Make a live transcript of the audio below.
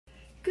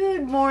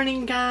Good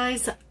morning,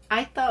 guys.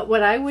 I thought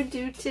what I would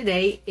do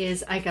today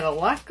is I got a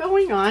lot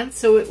going on,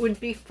 so it would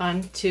be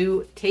fun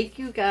to take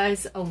you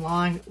guys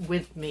along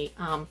with me.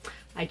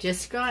 I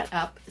just got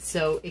up,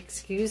 so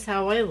excuse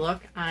how I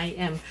look. I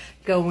am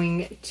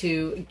going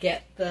to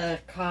get the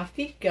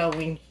coffee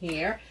going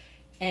here,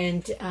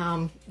 and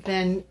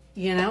then,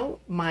 you know,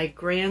 my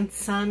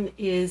grandson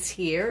is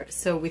here,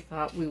 so we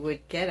thought we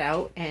would get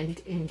out and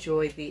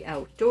enjoy the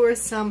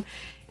outdoors some.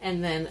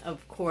 And then,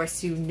 of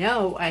course, you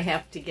know I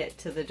have to get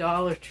to the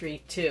Dollar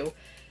Tree too.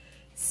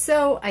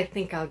 So I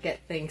think I'll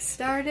get things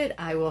started.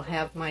 I will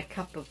have my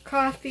cup of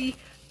coffee.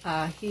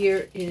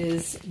 Here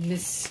is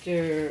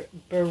Mr.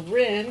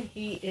 Barin.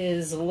 He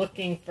is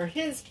looking for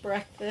his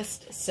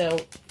breakfast. So,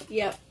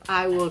 yep,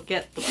 I will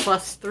get the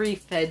 +3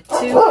 fed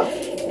too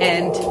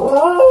and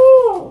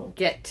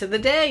get to the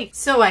day.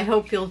 So I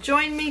hope you'll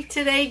join me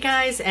today,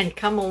 guys, and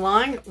come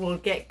along. We'll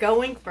get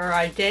going for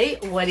our day.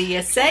 What do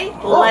you say?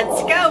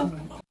 Let's go.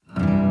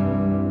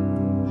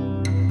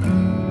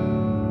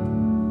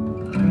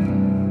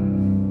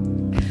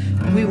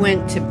 We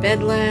went to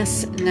bed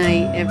last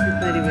night.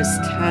 Everybody was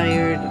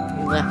tired.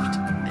 We left,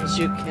 as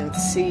you can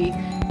see,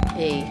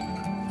 a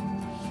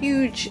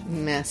huge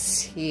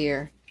mess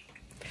here.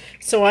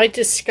 So I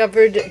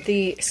discovered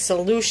the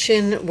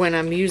solution when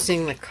I'm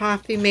using the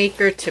coffee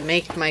maker to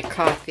make my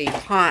coffee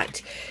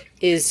hot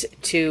is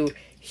to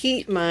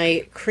heat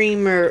my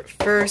creamer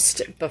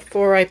first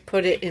before I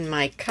put it in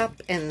my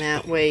cup, and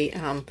that way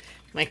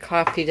my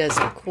coffee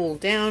doesn't cool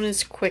down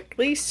as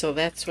quickly. So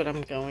that's what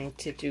I'm going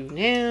to do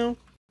now.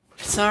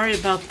 Sorry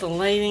about the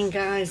lighting,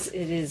 guys.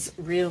 It is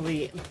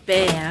really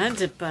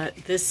bad, but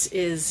this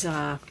is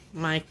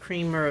my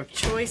creamer of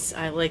choice.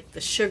 I like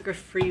the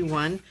sugar-free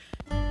one.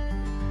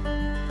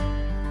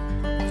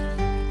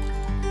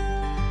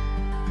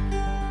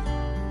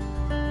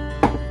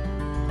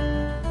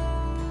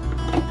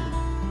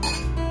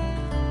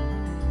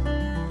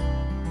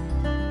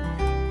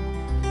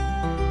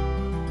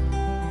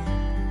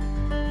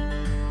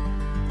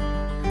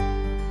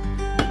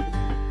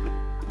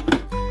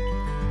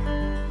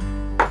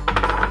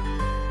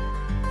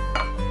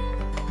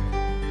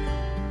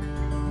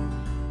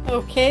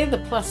 Okay, the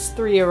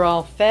 +3 are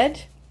all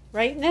fed.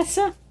 Right,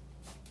 Nessa?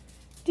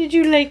 Did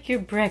you like your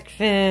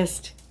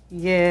breakfast?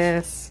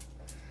 Yes.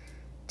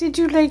 Did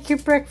you like your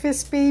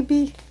breakfast,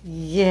 baby?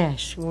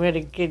 Yes. What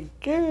a good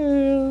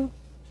girl.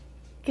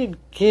 Good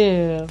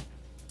girl.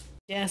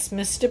 Yes,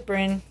 Mr.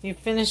 Bryn, you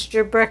finished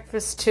your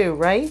breakfast too,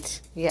 right?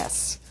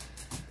 Yes.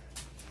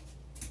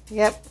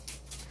 Yep.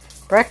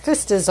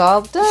 Breakfast is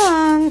all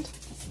done.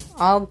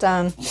 All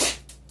done.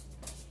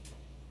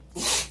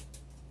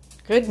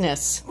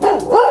 Goodness.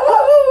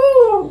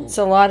 It's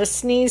a lot of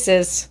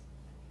sneezes.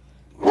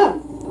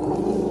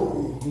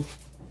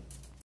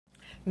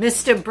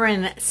 Mr.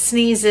 Bryn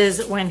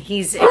sneezes when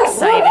he's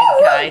excited,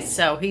 guys.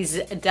 So he's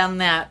done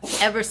that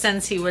ever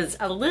since he was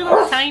a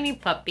little tiny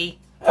puppy.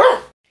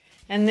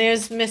 And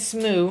there's Miss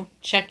Moo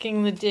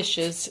checking the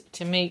dishes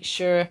to make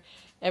sure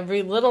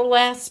every little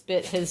last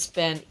bit has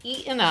been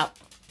eaten up.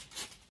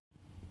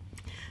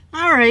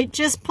 All right,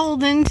 just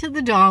pulled into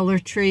the Dollar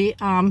Tree.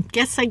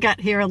 Guess I got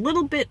here a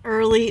little bit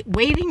early,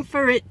 waiting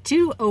for it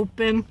to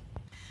open.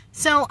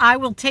 So I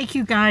will take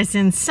you guys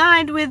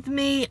inside with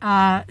me,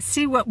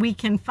 see what we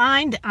can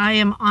find. I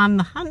am on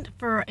the hunt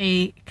for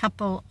a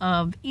couple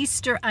of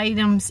Easter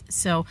items,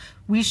 so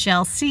we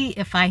shall see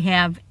if I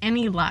have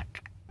any luck.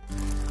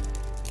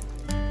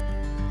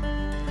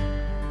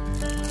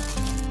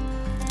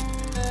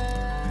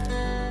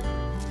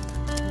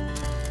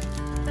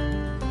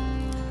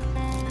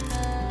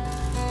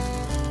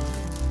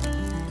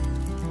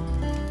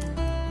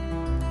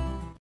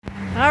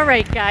 All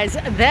right, guys,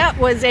 that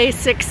was a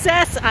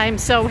success. I'm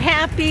so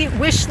happy.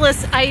 Wish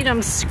list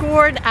items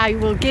scored. I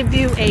will give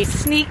you a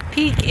sneak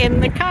peek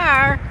in the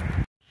car.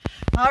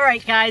 All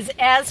right, guys,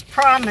 as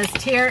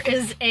promised, here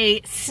is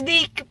a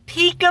sneak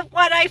peek of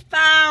what I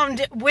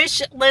found.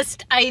 Wish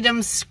list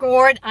items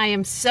scored. I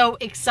am so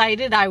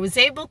excited. I was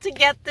able to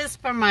get this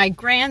for my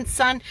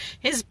grandson.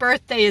 His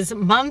birthday is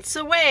months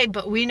away,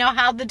 but we know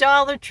how the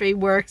Dollar Tree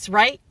works,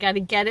 right? Got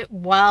to get it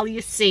while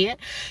you see it.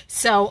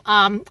 So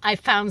I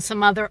found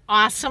some other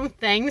awesome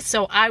things,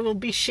 so I will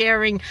be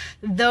sharing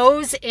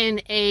those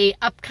in a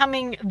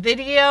upcoming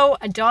video,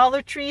 a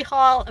Dollar Tree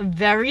haul,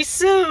 very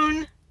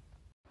soon.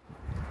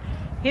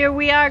 Here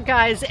we are,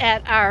 guys,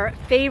 at our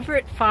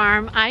favorite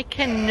farm. I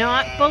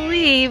cannot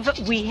believe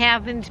we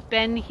haven't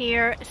been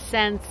here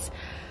since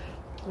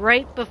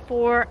right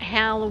before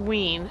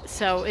Halloween.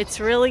 So it's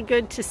really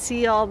good to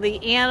see all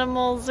the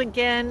animals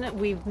again.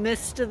 We've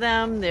missed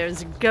them.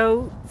 There's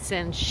goats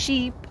and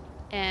sheep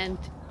and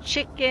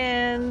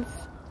chickens.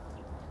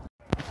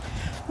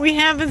 We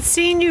haven't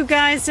seen you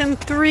guys in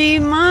 3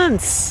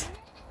 months.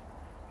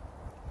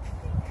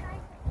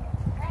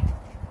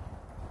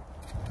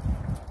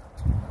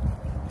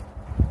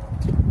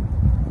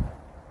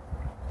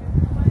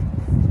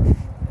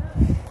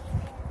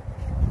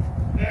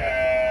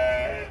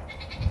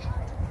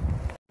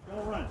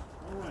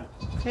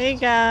 Hey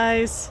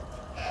guys.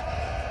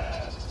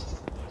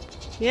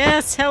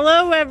 Yes,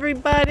 hello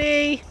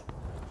everybody.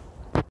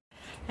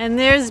 And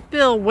there's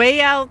Bill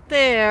way out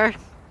there.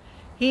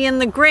 He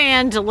and the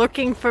Grand are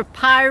looking for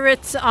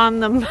pirates on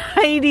the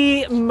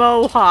mighty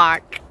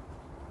Mohawk.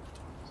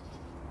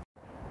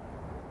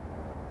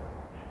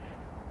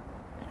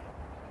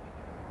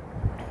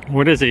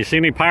 What is it? You see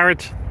any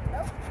pirates?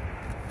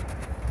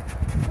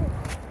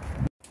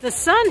 The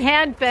sun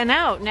had been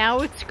out.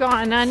 Now it's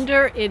gone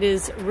under. It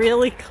is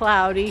really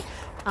cloudy.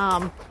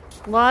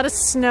 A lot of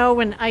snow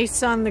and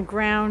ice on the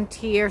ground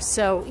here.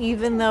 So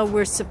even though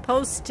we're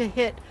supposed to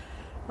hit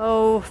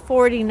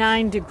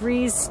 49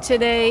 degrees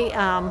today,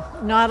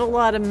 not a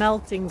lot of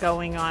melting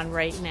going on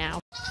right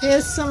now.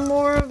 Here's some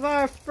more of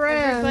our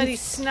friends. Everybody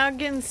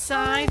snug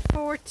inside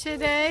for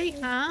today,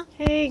 huh?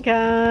 Hey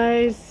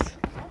guys.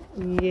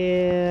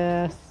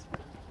 Yes.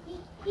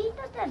 He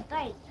doesn't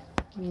bite.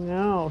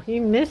 No,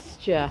 he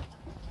missed you. Yeah.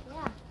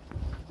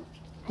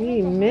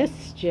 He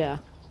missed you.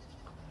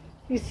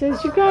 He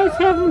says you guys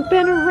haven't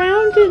been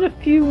around in a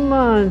few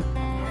months.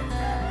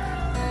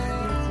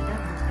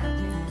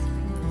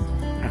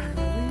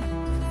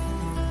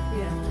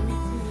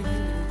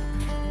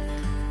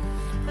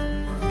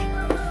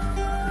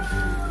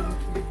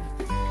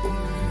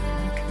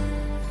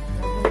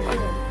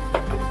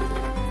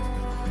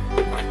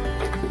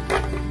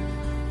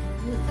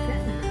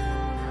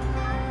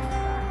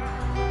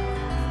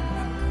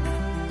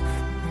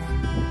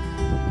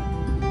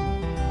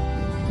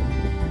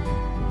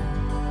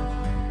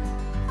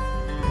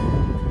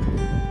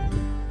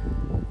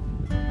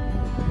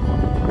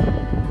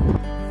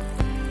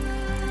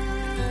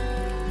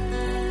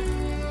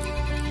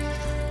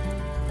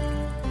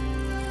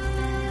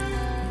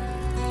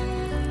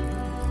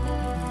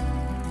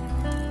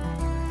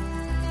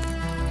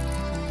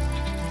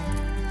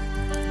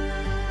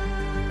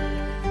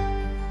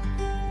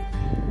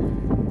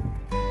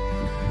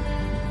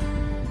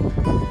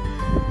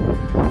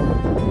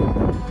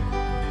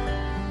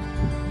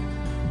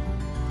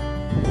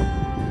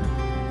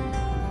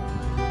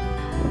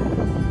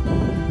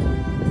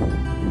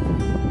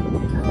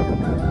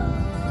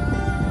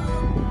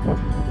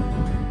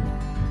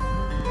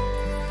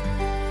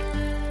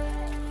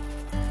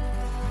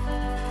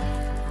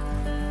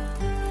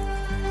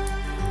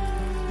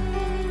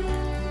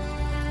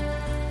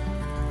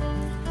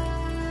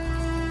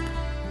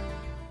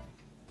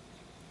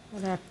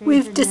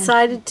 We've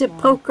decided to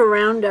poke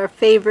around our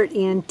favorite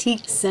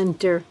antique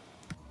center.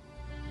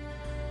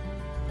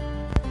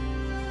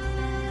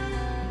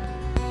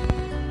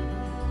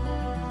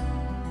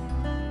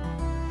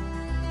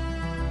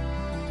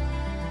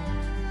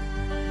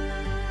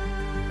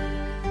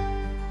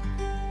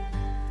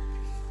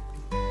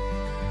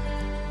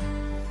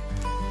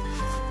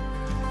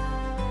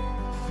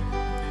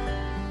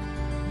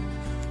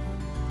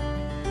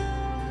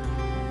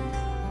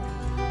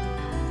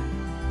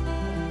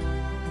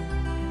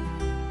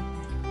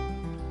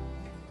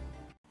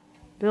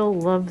 Bill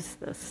loves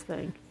this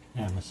thing.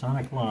 Yeah,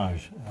 Masonic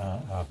Lodge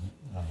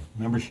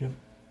membership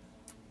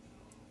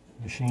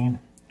machine.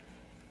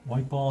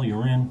 White ball,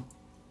 you're in.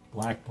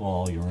 Black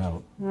ball, you're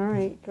out. All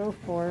right, go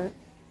for it.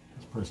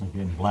 This person's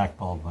getting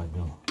blackballed by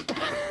Bill.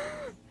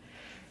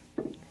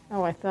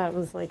 Oh, I thought it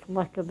was like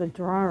luck of the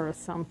draw or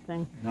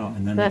something. No,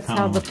 and then that's they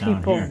how count the them down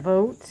people here.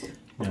 vote.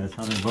 Yeah, that's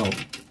how they vote.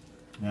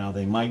 Now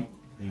they might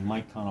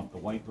count up the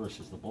white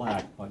versus the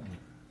black, but in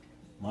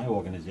my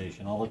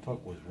organization, all it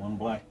took was one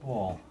black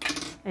ball.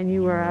 And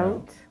you were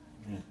out?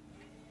 Yeah.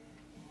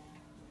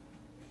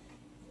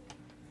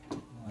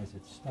 Why is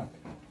it stuck?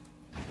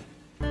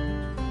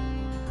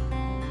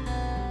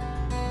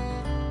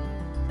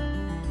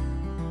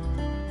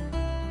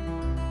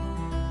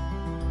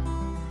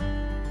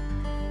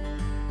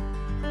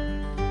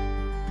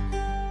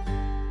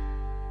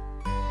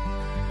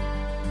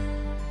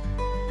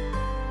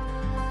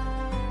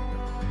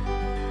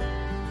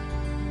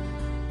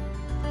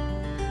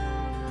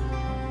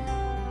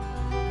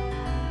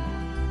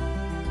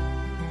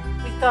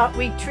 Thought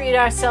we'd treat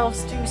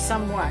ourselves to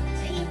some what?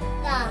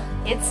 Pizza.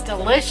 It's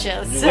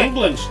delicious. New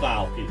England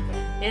style pizza.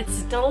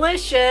 It's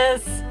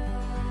delicious.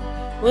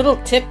 Little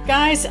tip,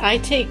 guys, I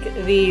take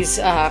these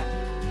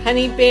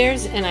honey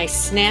bears and I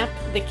snap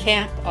the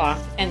cap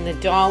off, and the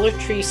Dollar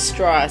Tree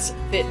straws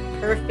fit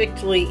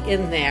perfectly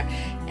in there,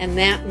 and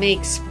that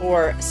makes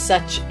for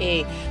such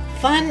a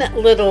fun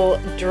little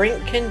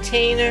drink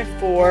container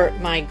for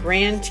my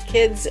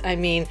grandkids. I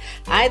mean,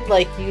 I'd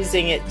like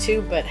using it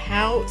too, but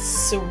how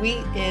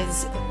sweet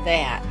is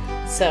that?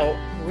 So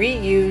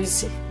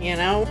reuse, you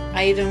know,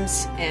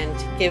 items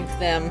and give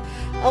them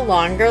a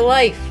longer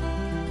life.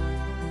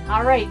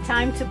 All right,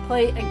 time to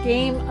play a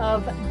game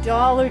of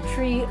Dollar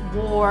Tree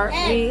War.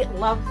 We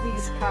love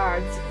these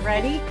cards.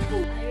 Ready?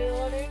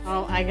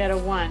 Oh, I got a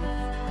 1.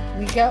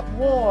 We got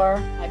War.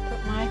 I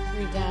put my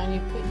 3 down. You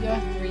put your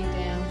 3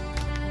 down.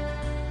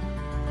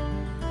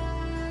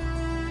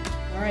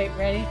 All right,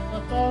 ready?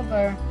 Flip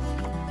over.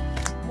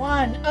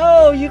 1.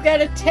 Oh, you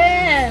got a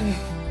 10.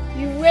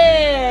 You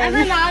win. I'm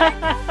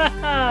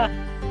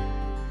an